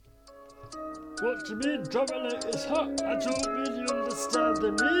What do you mean, Dominic is hot? I don't really understand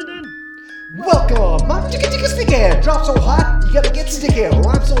the meaning. Welcome, man. You can take a sticky. Drop so hot, you gotta get sticky.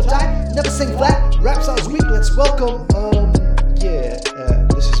 Rhyme so tight, never sing flat. Rap sounds weak. Let's welcome.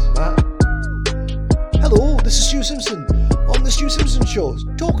 This is Matt. Hello, this is Stu Simpson on the Stu Simpson Show,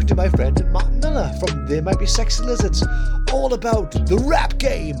 talking to my friend Matt Miller from There Might Be Sexy Lizards, all about the rap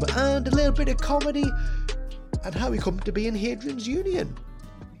game and a little bit of comedy and how we come to be in Hadrians Union.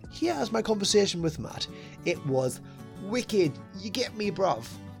 Here's my conversation with Matt. It was wicked. You get me, bruv.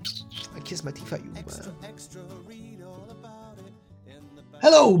 I kiss my teeth at you.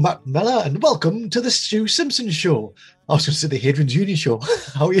 Hello, Matt Miller, and welcome to the Stu Simpson Show. I was going to say the Hadrians Union Show.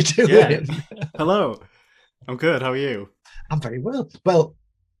 How are you doing? Yeah. Hello. I'm good. How are you? I'm very well. Well,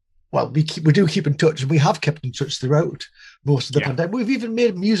 we do keep in touch, and we have kept in touch throughout most of the pandemic. We've even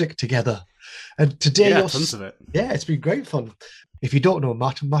made music together. And today, tons of it. Yeah, it's been great fun. If you don't know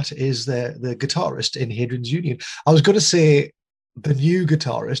Matt is the guitarist in Hadrians Union. I was going to say the new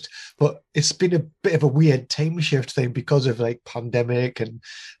guitarist, but it's been a bit of a weird time shift thing because of like pandemic and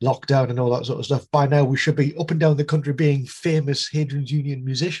lockdown and all that sort of stuff. By now, we should be up and down the country being famous Hadrians Union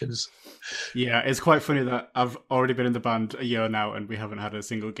musicians. Yeah, it's quite funny that I've already been in the band a year now and we haven't had a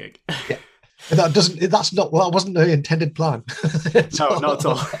single gig. Yeah. That wasn't the intended plan. No, not at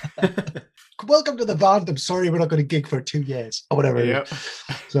all. Welcome to the band. I'm sorry we're not going to gig for 2 years or whatever. Yep.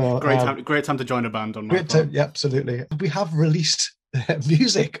 So great time to join a band on my great time. Yeah, absolutely. We have released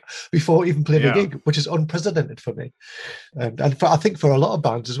music before even playing a gig, which is unprecedented for me, and I think for a lot of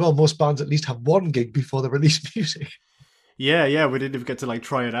bands as well. Most bands at least have one gig before they release music. Yeah. We didn't even get to like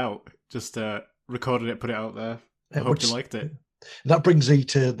try it out. Just recorded it, put it out there. I hope you liked it. That brings me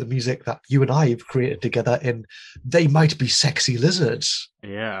to the music that you and I have created together in They Might Be Sexy Lizards.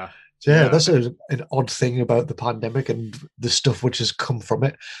 Yeah. Yeah, that's an odd thing about the pandemic and the stuff which has come from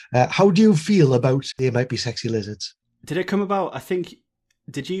it. How do you feel about They Might Be Sexy Lizards? Did it come about,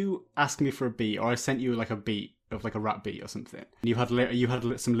 did you ask me for a beat, or I sent you like a beat of like a rap beat or something? And you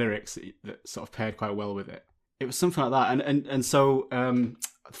had some lyrics that sort of paired quite well with it. It was something like that. And so the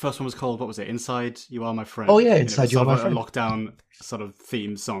first one was called, what was it? Inside You Are My Friend. Oh yeah, Inside You Are My Friend. A lockdown sort of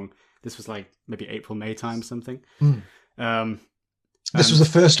theme song. This was like maybe April, May time, something. This was the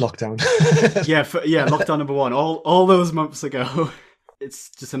first lockdown. Lockdown number one. All those months ago. It's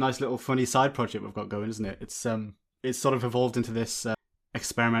just a nice little funny side project we've got going, isn't it? It's sort of evolved into this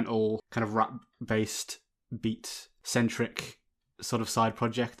experimental kind of rap-based, beat-centric sort of side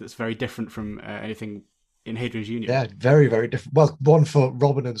project that's very different from anything in Hadrians Union. Yeah, very, very different. Well, one for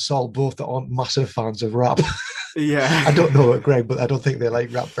Robin and Sol, both that aren't massive fans of rap. Yeah. I don't know Greg, but I don't think they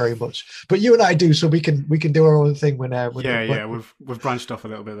like rap very much. But you and I do, so we can do our own thing when we've branched off a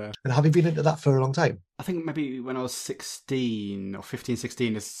little bit there. And have you been into that for a long time? I think maybe when I was 16 or 15,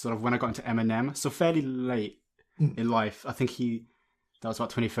 16 is sort of when I got into Eminem. So fairly late in life. I think that was about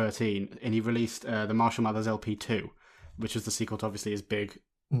 2013, and he released the Marshall Mathers LP 2, which was the sequel to obviously his big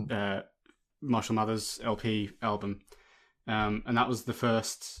Marshall Mathers LP album. And that was the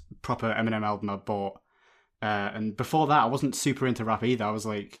first proper Eminem album I bought. And before that, I wasn't super into rap either. I was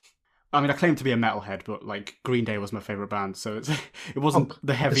like, I claim to be a metalhead, but like Green Day was my favorite band, so it wasn't punk.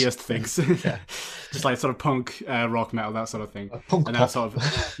 The heaviest things. Yeah. Just like sort of punk, rock, metal, that sort of thing. Punk and pop. that sort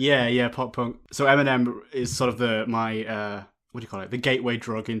of pop punk. So Eminem is sort of my what do you call it? The gateway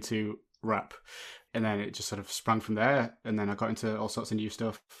drug into rap. And then it just sort of sprang from there, and then I got into all sorts of new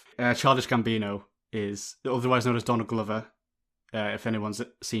stuff. Childish Gambino is otherwise known as Donald Glover. If anyone's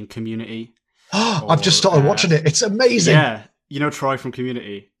seen Community. I've just started watching it. It's amazing. Yeah. You know Troy from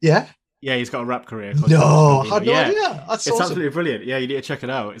Community? Yeah? Yeah, he's got a rap career. No, I had no idea. That's it's awesome. Absolutely brilliant. Yeah, you need to check it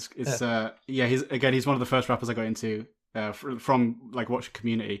out. He's one of the first rappers I got into from like watching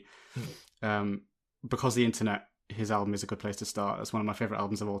Community. Because the internet, his album is a good place to start. That's one of my favorite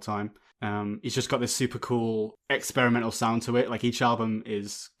albums of all time. He's just got this super cool experimental sound to it. Like each album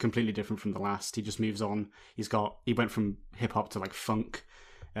is completely different from the last. He just moves on. He went from hip hop to like funk.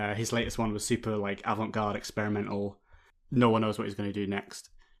 His latest one was super like avant-garde experimental. No one knows what he's going to do next.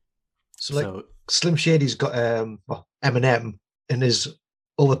 So Slim Shady's got Eminem, and his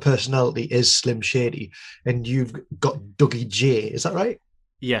other personality is Slim Shady, and you've got Dougie J. Is that right?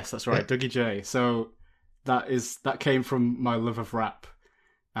 Yes, that's right, yeah. Dougie J. So that came from my love of rap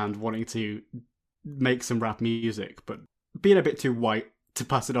and wanting to make some rap music, but being a bit too white to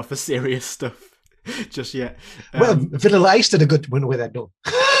pass it off as serious stuff just yet. Well, Vanilla Ice did a good one with that, no.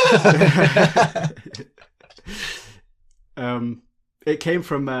 It came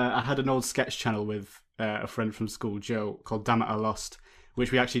from I had an old sketch channel with a friend from school, Joe, called Damn It I Lost,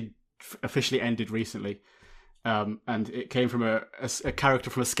 which we actually officially ended recently, and it came from a character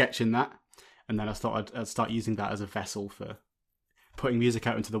from a sketch in that, and then I thought I'd start using that as a vessel for putting music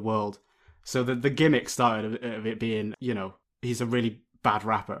out into the world. So the gimmick started of it being, he's a really bad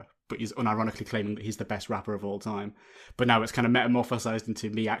rapper, but he's unironically claiming that he's the best rapper of all time. But now it's kind of metamorphosized into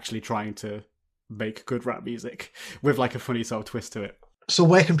me actually trying to make good rap music with like a funny sort of twist to it. So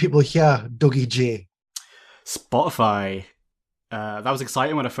where can people hear Dougie J? Spotify. That was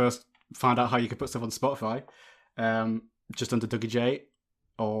exciting when I first found out how you could put stuff on Spotify. Just under Dougie J,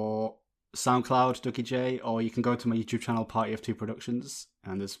 or SoundCloud Dougie J, or you can go to my YouTube channel, Party of Two Productions,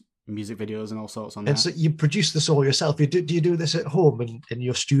 and there's music videos and all sorts on there. And so you produce this all yourself. Do you do this at home in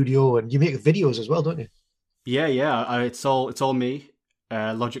your studio, and you make videos as well, don't you? Yeah. It's all me.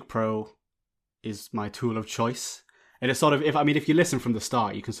 Logic Pro is my tool of choice, and it's sort of if you listen from the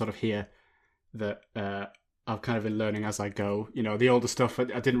start, you can sort of hear that I've kind of been learning as I go. The older stuff,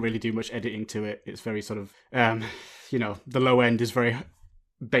 I didn't really do much editing to it. It's very sort of the low end is very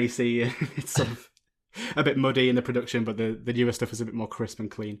bassy. It's sort of a bit muddy in the production, but the newer stuff is a bit more crisp and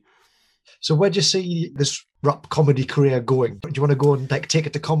clean. So where do you see this rap comedy career going? Do you want to go and take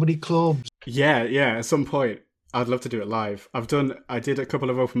it to comedy clubs? Yeah. At some point, I'd love to do it live. I did a couple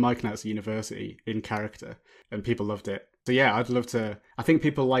of open mic nights at university in character, and people loved it. So yeah, I'd love to. I think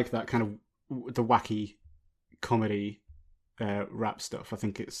people like that kind of the wacky comedy rap stuff. I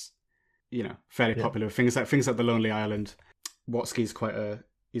think it's fairly popular. Things like The Lonely Island. Watsky's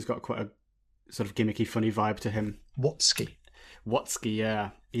he's got quite a sort of gimmicky, funny vibe to him. Watsky, yeah.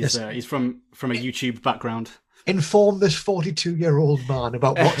 He's from a YouTube background. Inform this 42-year-old man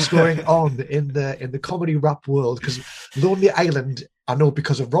about what's going on in the comedy rap world, because Lonely Island, I know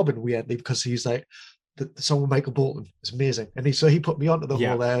because of Robin, weirdly, because he's like the song with Michael Bolton. It's amazing, and he put me onto the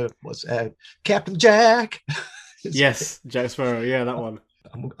whole Captain Jack. Yes, Jack Sparrow. Yeah, that one.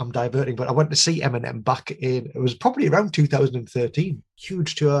 I'm diverting, but I went to see Eminem back it was probably around 2013.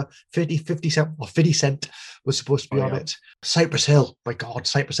 Huge tour, 50 Cent was supposed to be on it. Cypress Hill, my God,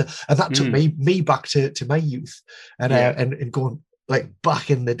 Cypress Hill. And that took me back to my youth and going like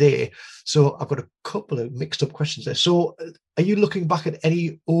back in the day. So I've got a couple of mixed up questions there. So are you looking back at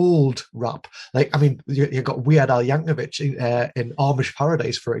any old rap? Like, I mean, you've got Weird Al Yankovic in Amish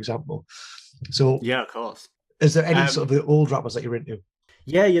Paradise, for example. So yeah, of course. Is there any sort of the old rappers that you're into?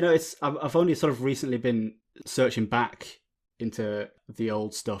 Yeah, I've only sort of recently been searching back into the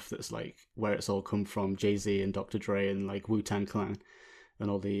old stuff that's like where it's all come from, Jay-Z and Dr. Dre and like Wu-Tang Clan and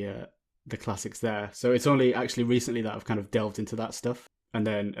all the classics there. So it's only actually recently that I've kind of delved into that stuff, and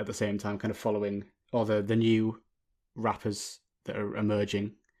then at the same time kind of following all the new rappers that are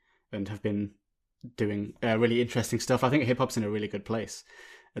emerging and have been doing really interesting stuff. I think hip-hop's in a really good place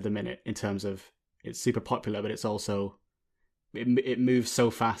at the minute in terms of it's super popular, but it's also it moves so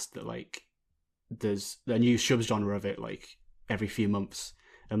fast that like there's a new subgenre of it like every few months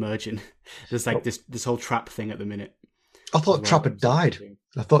emerging. There's like this whole trap thing at the minute. I thought trap had died.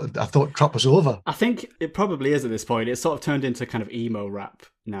 I thought trap was over. I think it probably is at this point. It's sort of turned into kind of emo rap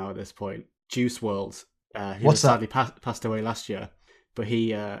now at this point. Juice WRLD, who sadly passed away last year, but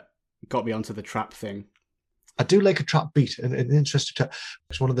he got me onto the trap thing. I do like a trap beat, and an interesting trap.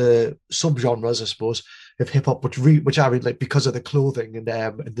 It's one of the subgenres, I suppose, of hip hop, which I really like because of the clothing and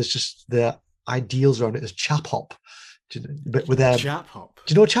there's just the ideals around it. There's chap hop, chap hop.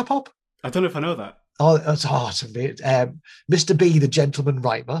 Do you know chap hop? I don't know if I know that. Oh, it's awesome, mate. Mr. B, the gentleman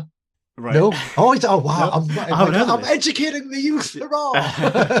rhymer. Right. No? Oh wow. No, I'm educating the youth.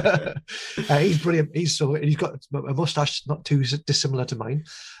 He's brilliant. He's got a mustache not too dissimilar to mine.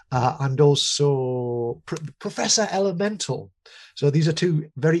 And also Professor Elemental. So these are two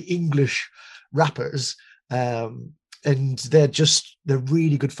very English rappers. And they're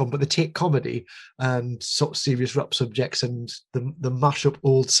really good fun, but they take comedy and sort of serious rap subjects and the mash up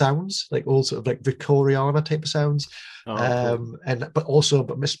old sounds, like old sort of like Victoriana type of sounds. Cool. But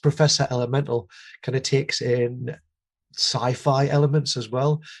Mr. Professor Elemental kind of takes in sci-fi elements as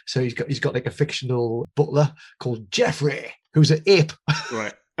well. So he's got like a fictional butler called Jeffrey, who's an ape.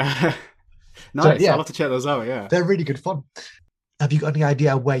 Right. Nice. So, yeah, I'll have to check those out. Yeah, they're really good fun. Have you got any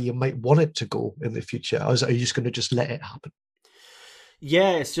idea where you might want it to go in the future, or are you just going to just let it happen?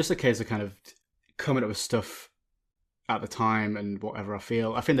 Yeah, it's just a case of kind of coming up with stuff at the time and whatever I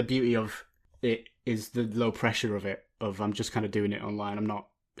feel. I think the beauty of it is the low pressure of it. I'm just kind of doing it online.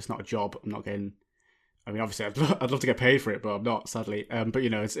 It's not a job. I'm not getting. I mean, obviously, I'd love to get paid for it, but I'm not, sadly. But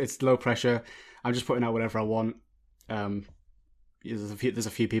it's low pressure. I'm just putting out whatever I want. There's a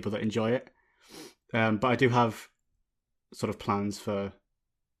few people that enjoy it, but I do have sort of plans for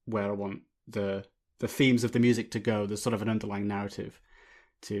where I want the themes of the music to go. There's sort of an underlying narrative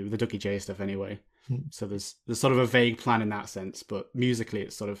to the Dougie J stuff anyway. So there's sort of a vague plan in that sense, but musically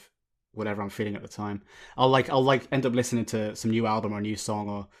it's sort of whatever I'm feeling at the time. I'll end up listening to some new album or a new song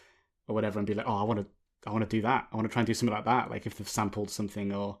or whatever, and be like, oh, I want to do that. I want to try and do something like that. Like if they've sampled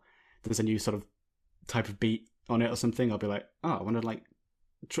something or there's a new sort of type of beat on it or something, I'll be like, oh, I want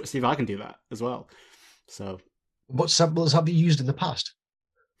to see if I can do that as well. So, what samples have you used in the past?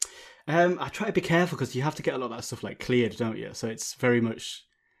 I try to be careful because you have to get a lot of that stuff like cleared, don't you? So it's very much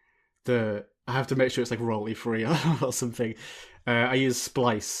I have to make sure it's like royalty free or something. I use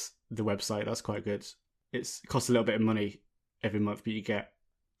Splice, the website. That's quite good. It costs a little bit of money every month, but you get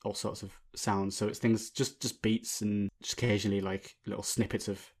all sorts of sounds. So it's things just beats and just occasionally like little snippets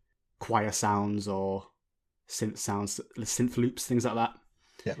of choir sounds or synth sounds, synth loops, things like that.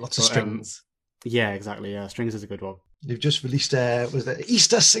 Yeah, lots of strings. Yeah, exactly. Yeah, strings is a good one. You've just released was the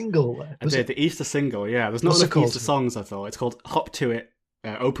Easter single? The Easter single. Yeah, there's not enough Easter songs. I thought it's called "Hop to It,"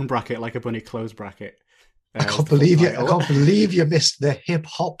 open bracket like a bunny, close bracket. I can't believe you missed the hip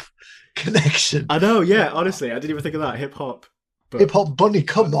hop connection. I know. Yeah, honestly, I didn't even think of that hip hop. Hip hop bunny,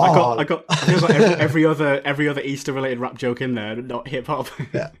 come on! I got every other Easter related rap joke in there, not hip hop.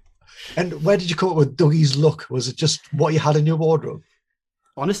 Yeah. And where did you come up with Dougie's look? Was it just what you had in your wardrobe?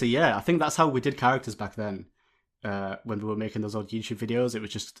 Honestly, yeah. I think that's how we did characters back then. When we were making those old YouTube videos, it was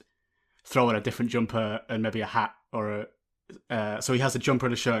just throw in a different jumper and maybe a hat or so he has a jumper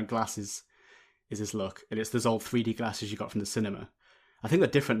and a shirt and glasses is his look, and it's those old 3D glasses you got from the cinema. I think they're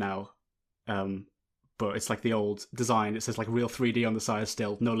different now, but it's like the old design. It says like real 3D on the side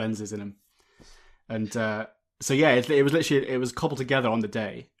still, no lenses in them. And so yeah, it was cobbled together on the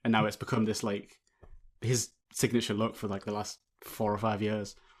day, and now it's become this like his signature look for like the last 4 or 5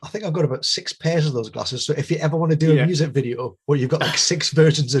 years. I think I've got about 6 pairs of those glasses. So if you ever want to do a music video where you've got like 6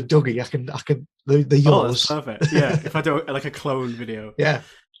 versions of Dougie, I can they're yours. Oh, that's perfect. Yeah, if I do like a clone video. Yeah.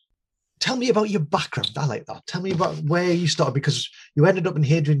 Tell me about your background. I like that. Tell me about where you started, because you ended up in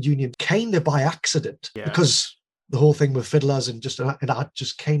Hadrians Union kind of by accident. Yeah. Because the whole thing with fiddlers and I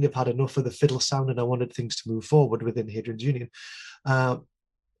just kind of had enough of the fiddle sound, and I wanted things to move forward within Hadrians Union.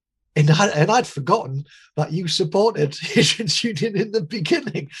 And I'd forgotten that you supported Hadrians Union in the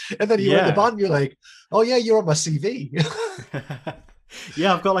beginning. And then you were in the band, you're like, oh yeah, you're on my CV.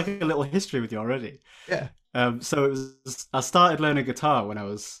 Yeah, I've got like a little history with you already. Yeah. So I started learning guitar when I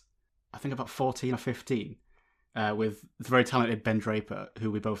was, I think about 14 or 15, with the very talented Ben Draper, who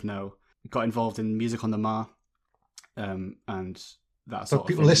we both know. Got involved in Music on the Mar, and that sort of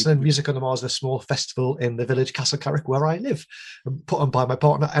people thing. listening, Music on the Mar is a small festival in the village Castle Carrick where I live, put on by my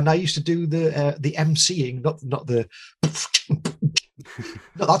partner, and I used to do the MCing, not the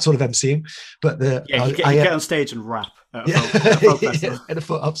not that sort of MCing, but you get on stage and rap at a folk festival. In a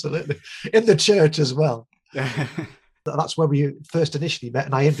folk, absolutely, in the church as well. That's where we first initially met,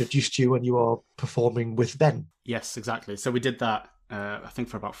 and I introduced you when you were performing with Ben. Yes, exactly. So we did that. I think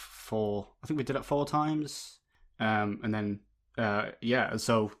for about 4. I think we did it 4 times, and then. And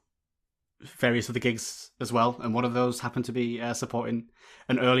so various other gigs as well, and one of those happened to be supporting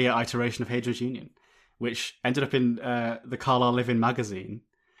an earlier iteration of Hadrians Union, which ended up in the Carlisle Living magazine,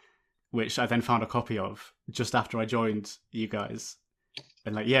 which I then found a copy of just after I joined you guys,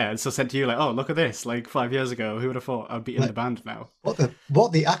 and so sent to you like, oh, look at this, like 5 years ago, who would have thought I'd be in the band now? What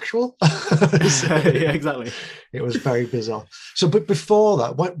the actual? Yeah, exactly. It was very bizarre. So, but before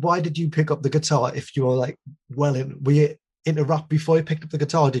that, why did you pick up the guitar? If you were like, were you into rap before you picked up the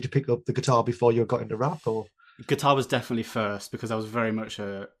guitar? Or did you pick up the guitar before you got into rap? Or guitar was definitely first, because I was very much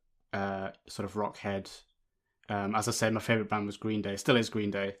a sort of rock head. As I said, my favorite band was Green Day, still is Green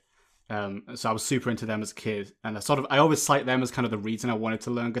Day. So I was super into them as a kid, and I always cite them as kind of the reason I wanted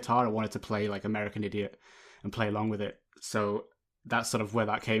to learn guitar. I wanted to play like American Idiot and play along with it. So that's sort of where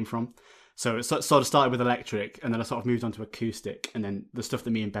that came from. So it sort of started with electric, and then I sort of moved on to acoustic, and then the stuff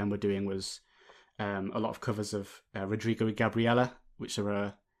that me and Ben were doing was a lot of covers of Rodrigo y Gabriela, which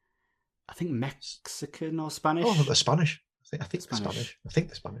are, I think, Mexican or Spanish. Oh, they're Spanish. I think Spanish. I think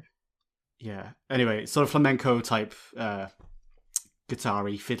they're Spanish. Yeah. Anyway, sort of flamenco type,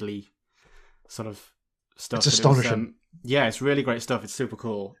 guitar-y, fiddly sort of stuff. It's astonishing. Yeah, it's really great stuff. It's super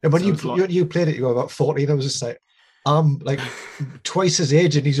cool. And when you played it, you were about 14. I was just like, I'm like twice his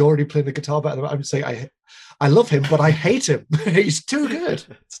age, and he's already playing the guitar better than I'm just like, I love him, but I hate him. He's too good.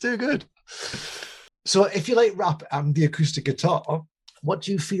 It's too good. So if you like rap and the acoustic guitar, what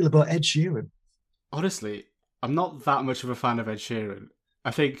do you feel about Ed Sheeran? Honestly, I'm not that much of a fan of Ed Sheeran. I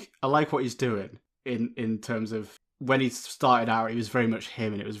think I like what he's doing in terms of when he started out, it was very much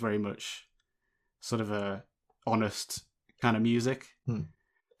him, and it was very much sort of a honest kind of music.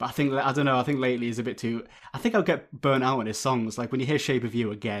 But I don't know, I think lately is a bit too... I think I'll get burnt out on his songs. Like when you hear Shape of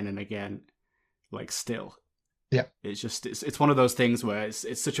You again and again, like still, Yeah. It's one of those things where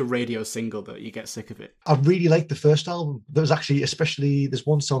it's such a radio single that you get sick of it. I really liked the first album. There was actually, especially, there's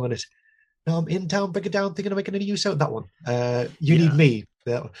one song on it. No, I'm in town, break it down, thinking of making a new sound. That one. You Need Me.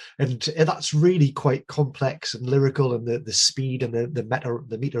 And that's really quite complex and lyrical, and the speed and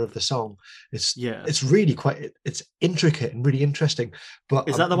the meter of the song. It's really it's intricate and really interesting. But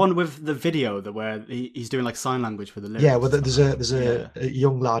is that the one with the video where he's doing like sign language for the lyrics? Yeah, well, there's a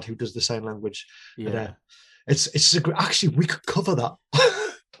young lad who does the sign language. Yeah. And, actually, we could cover that.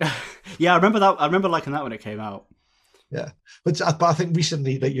 Yeah, I remember that. I remember liking that when it came out. Yeah, but I think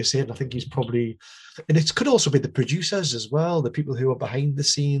recently, like you're saying, I think he's probably, and it could also be the producers as well, the people who are behind the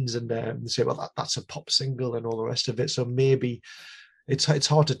scenes, and they say, well, that's a pop single and all the rest of it. So maybe it's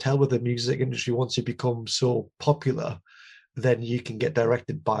hard to tell with the music industry. Once you become so popular, then you can get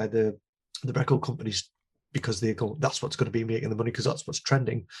directed by the record companies, because they go, that's what's going to be making the money, because that's what's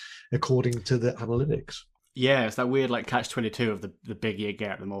trending according to the analytics. Yeah, it's that weird like catch-22 of the bigger you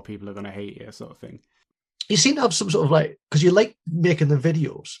get, the more people are going to hate you, sort of thing. You seem to have some sort of like, because you like making the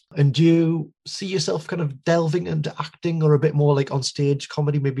videos, and do you see yourself kind of delving into acting, or a bit more like on stage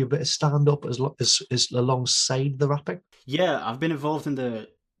comedy, maybe a bit of stand-up as alongside the rapping? Yeah, I've been involved in the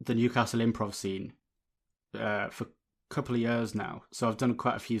Newcastle improv scene for a couple of years now. So I've done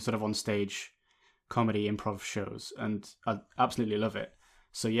quite a few sort of on-stage comedy improv shows, and I absolutely love it.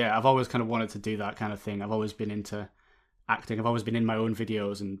 So yeah, I've always kind of wanted to do that kind of thing. I've always been into acting. I've always been in my own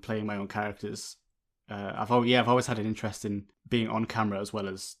videos and playing my own characters. I've always had an interest in being on camera, as well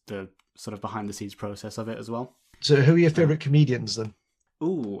as the sort of behind the scenes process of it as well. So who are your favourite comedians then?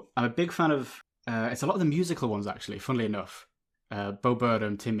 Ooh, I'm a big fan of, it's a lot of the musical ones actually, funnily enough. Bo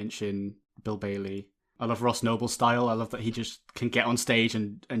Burnham, Tim Minchin, Bill Bailey. I love Ross Noble's style. I love that he just can get on stage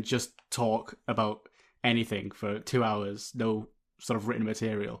and just talk about anything for 2 hours, no sort of written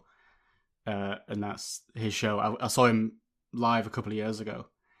material. And that's his show. I saw him live a couple of years ago.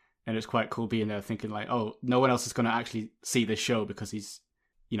 And it's quite cool being there thinking like, oh, no one else is going to actually see this show, because he's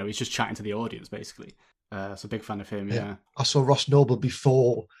just chatting to the audience, basically. So big fan of him, yeah. I saw Ross Noble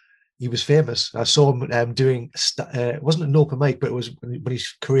before he was famous. I saw him doing, it wasn't an open mic, but it was when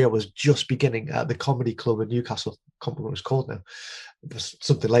his career was just beginning at the Comedy Club in Newcastle. I can't remember what it was called now. It was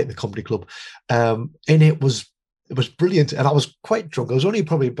something like the Comedy Club. And it was brilliant, and I was quite drunk. I was only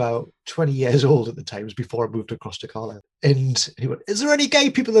probably about 20 years old at the time. It was before I moved across to Carlisle. And he went, "Is there any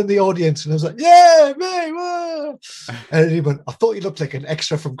gay people in the audience?" And I was like, "Yeah, me." Whoa. And he went, "I thought you looked like an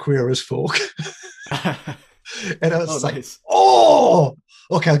extra from Queer as Folk." And I was nice. "Oh,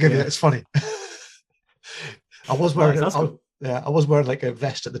 okay, I'll give you that. It's funny." I was wearing I was wearing like a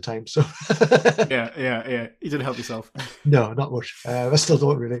vest at the time, so yeah. You didn't help yourself. No, not much. I still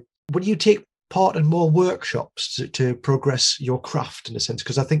don't really. When you take part in more workshops to progress your craft, in a sense,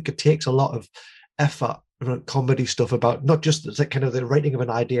 because I think it takes a lot of effort, comedy stuff, about not just the kind of the writing of an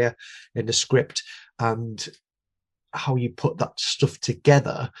idea in the script and how you put that stuff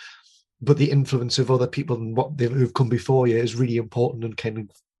together, but the influence of other people and who've come before you is really important, and kind of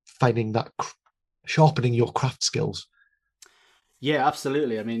finding that sharpening your craft skills. Yeah,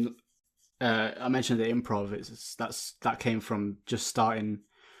 absolutely. I mean, I mentioned the improv. That came from just starting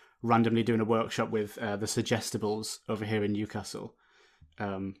randomly doing a workshop with the Suggestibles over here in Newcastle,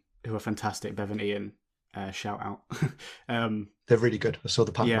 who are fantastic. Bev and Ian, shout out. They're really good. I saw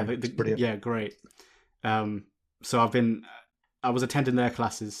the panel. It's brilliant. Yeah, great. So I was attending their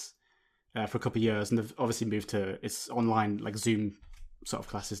classes for a couple of years, and they've obviously moved to, it's online, like Zoom sort of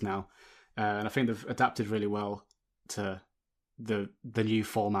classes now. And I think they've adapted really well to the new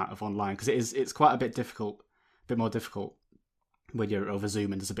format of online, because it's quite a bit more difficult when you're over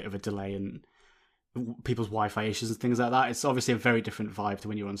Zoom and there's a bit of a delay and people's Wi-Fi issues and things like that. It's obviously a very different vibe to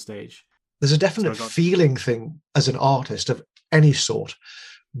when you're on stage. There's a definite feeling thing as an artist of any sort,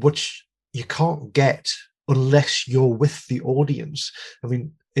 which you can't get unless you're with the audience. I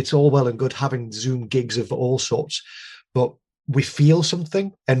mean, it's all well and good having Zoom gigs of all sorts, but we feel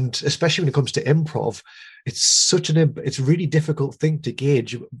something. And especially when it comes to improv, it's a really difficult thing to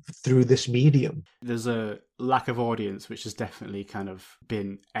gauge through this medium. There's a lack of audience, which has definitely kind of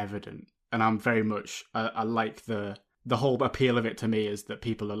been evident. And I'm very much, I like the whole appeal of it to me is that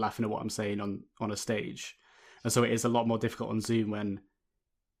people are laughing at what I'm saying on a stage. And so it is a lot more difficult on Zoom when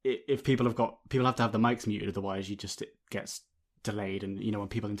if people have to have the mics muted, otherwise it gets delayed. And, when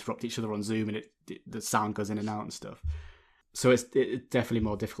people interrupt each other on Zoom and the sound goes in and out and stuff. So it's definitely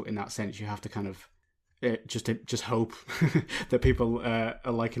more difficult in that sense. You have to kind of just hope that people are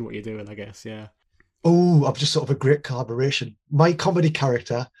liking what you're doing, I guess. Yeah. Oh, I'm just sort of a great collaboration. My comedy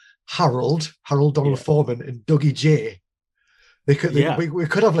character, Harold Donald Foreman, and Dougie J. We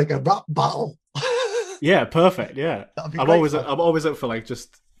could have like a rap battle. Yeah, perfect. Yeah, That'd be I'm great always fun. I'm always up for like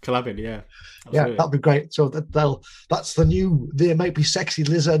just collabing. Yeah, Yeah, absolutely. that'd be great. So that's the new They Might Be Sexy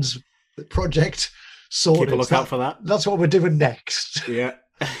Lizards project Keep a sorted. lookout for that. That's what we're doing next. Yeah,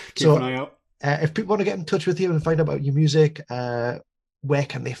 keep an So eye out. if people want to get in touch with you and find out about your music, where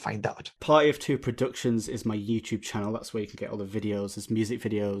can they find out? Party of Two Productions is my YouTube channel. That's where you can get all the videos. There's music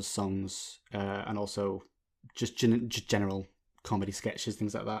videos, songs, and also just general comedy sketches,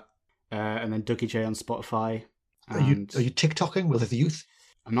 things like that. And then Dougie J on Spotify. Are you And TikToking with the youth?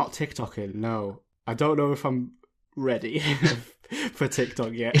 I'm not TikToking. No, I don't know if I'm ready for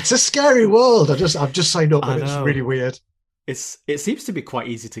TikTok yet. It's a scary world. I've just signed up, I and it's know. really weird. It seems to be quite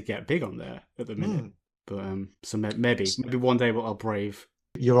easy to get big on there at the minute. But so maybe one day I'll brave.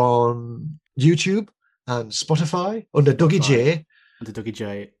 You're on YouTube and Spotify under Dougie J. Under Dougie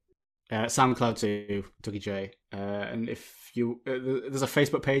J. SoundCloud too, Dougie J. And if you there's a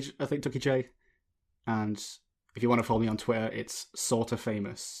Facebook page, I think, Dougie J. And if you want to follow me on Twitter, it's Sorta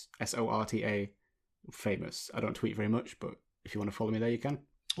Famous, SORTA famous. I don't tweet very much, but if you want to follow me there, you can.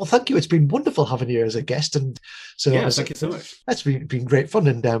 Well, thank you. It's been wonderful having you as a guest, and so yeah, thank you so much. That's been great fun,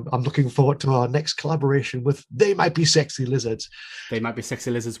 and I'm looking forward to our next collaboration with They Might Be Sexy Lizards. They Might Be Sexy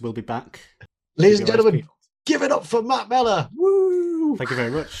Lizards will be back. Ladies and gentlemen, give it up for Matt Mellor. Woo! Thank you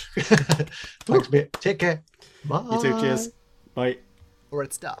very much. Thanks, mate. Take care. Bye. You too. Cheers. Bye.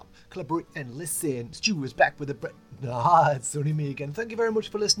 Alright, stop. Collaborate and listen. Stu is back with a it's only me again. Thank you very much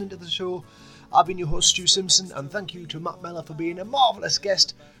for listening to the show. I've been your host, Stu Simpson, and thank you to Matt Mellor for being a marvellous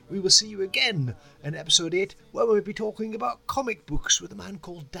guest. We will see you again in episode 8, where we'll be talking about comic books with a man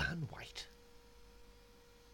called Dan White.